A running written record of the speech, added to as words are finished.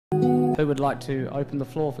Who would like to open the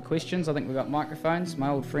floor for questions? I think we've got microphones. My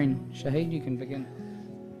old friend Shahid, you can begin.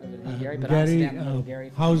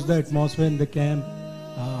 Gary, how's the atmosphere in the camp?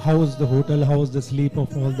 How's the hotel? How's the sleep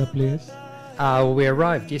of all the players? We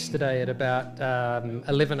arrived yesterday at about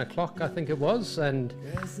 11 o'clock, I think it was, and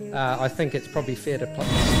I think it's probably fair to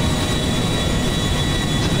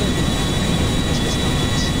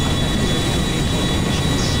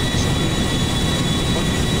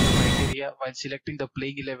criteria while selecting the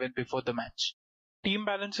playing 11 before the match. Team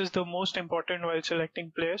balance is the most important while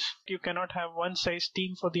selecting players. You cannot have one size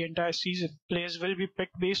team for the entire season. Players will be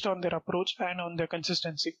picked based on their approach and on their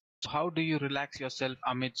consistency. How do you relax yourself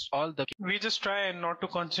amidst all the... We just try and not to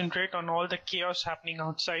concentrate on all the chaos happening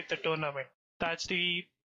outside the tournament. That's the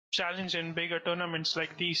challenge in bigger tournaments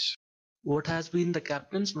like these. What has been the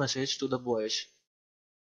captain's message to the boys?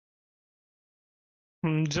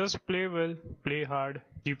 Just play well, play hard,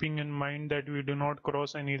 keeping in mind that we do not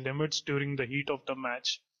cross any limits during the heat of the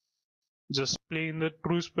match. Just play in the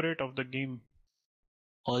true spirit of the game.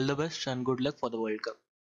 All the best and good luck for the World Cup.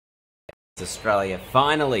 Australia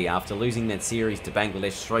finally, after losing that series to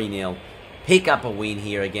Bangladesh 3-0, pick up a win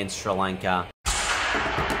here against Sri Lanka.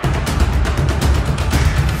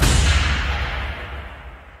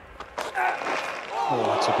 Oh,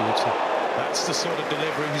 that's a beauty. That's the sort of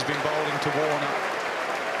delivery he's been bowling to Warner.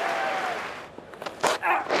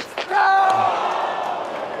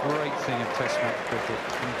 Great thing in Test match cricket.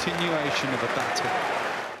 Continuation of a battle.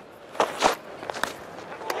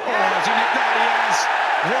 Oh, has he nicked that? He has.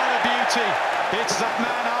 What a beauty. It's that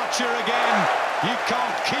man Archer again. You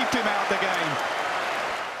can't keep him out the game.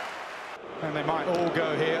 And they might all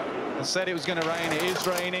go here. I said it was going to rain. It is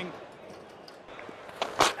raining.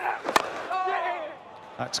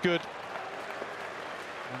 That's good.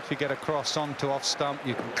 Once you get across onto off stump,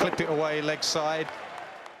 you can clip it away leg side.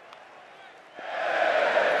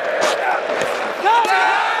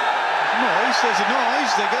 There's a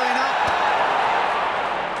noise, they're going up.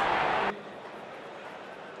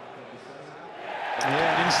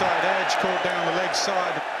 Yeah, an inside edge caught down the leg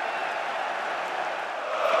side.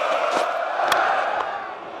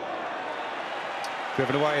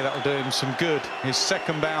 Driven away, that'll do him some good. His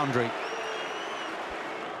second boundary.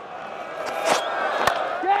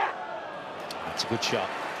 That's a good shot.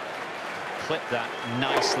 Clip that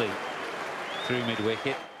nicely through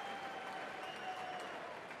mid-wicket.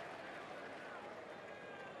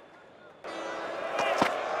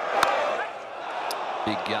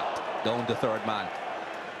 Big gap down the third man.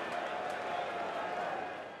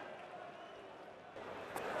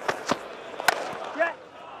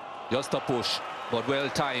 Just a push, but well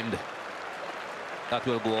timed. That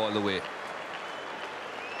will go all the way.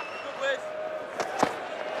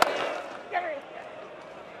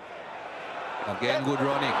 Again, good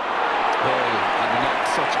running. Ball and not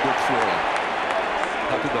such good throwing.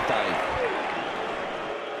 That will be 5.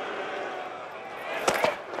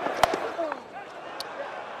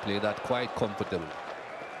 Play that quite comfortable.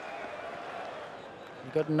 He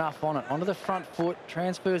got enough on it. Onto the front foot,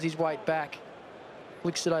 transfers his weight back,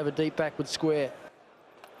 flicks it over deep backward square.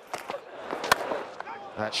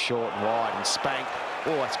 That's short and wide and spanked.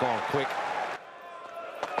 Oh, that's gone quick.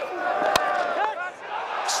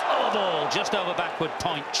 Slow ball just over backward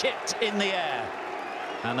point, chipped in the air.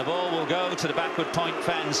 And the ball will go to the backward point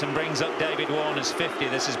fence and brings up David Warner's 50.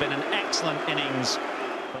 This has been an excellent innings.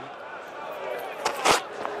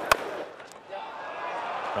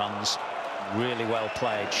 Runs really well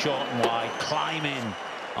played, short and wide, climb in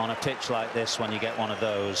on a pitch like this when you get one of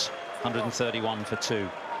those. 131 for 2.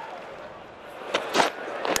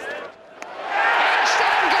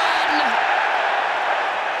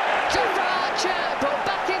 Archer brought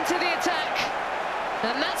back into the attack,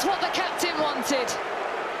 and that's what the captain wanted.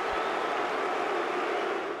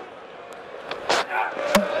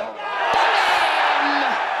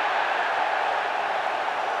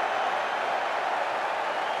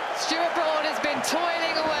 Stuart Broad has been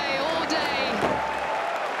toiling away all day.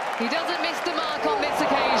 He doesn't miss the mark on this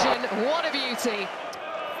occasion. What a beauty.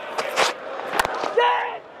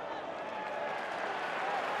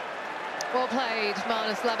 Well played,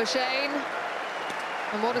 Marnus Labuschagne.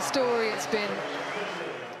 And what a story it's been.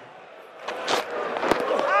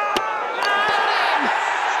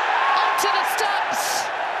 Onto the stumps.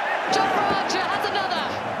 Jofra Archer has another.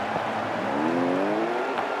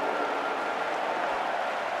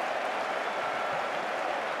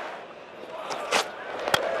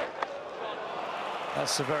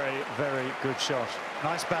 That's a very, very good shot.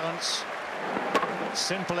 Nice balance,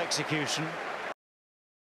 simple execution.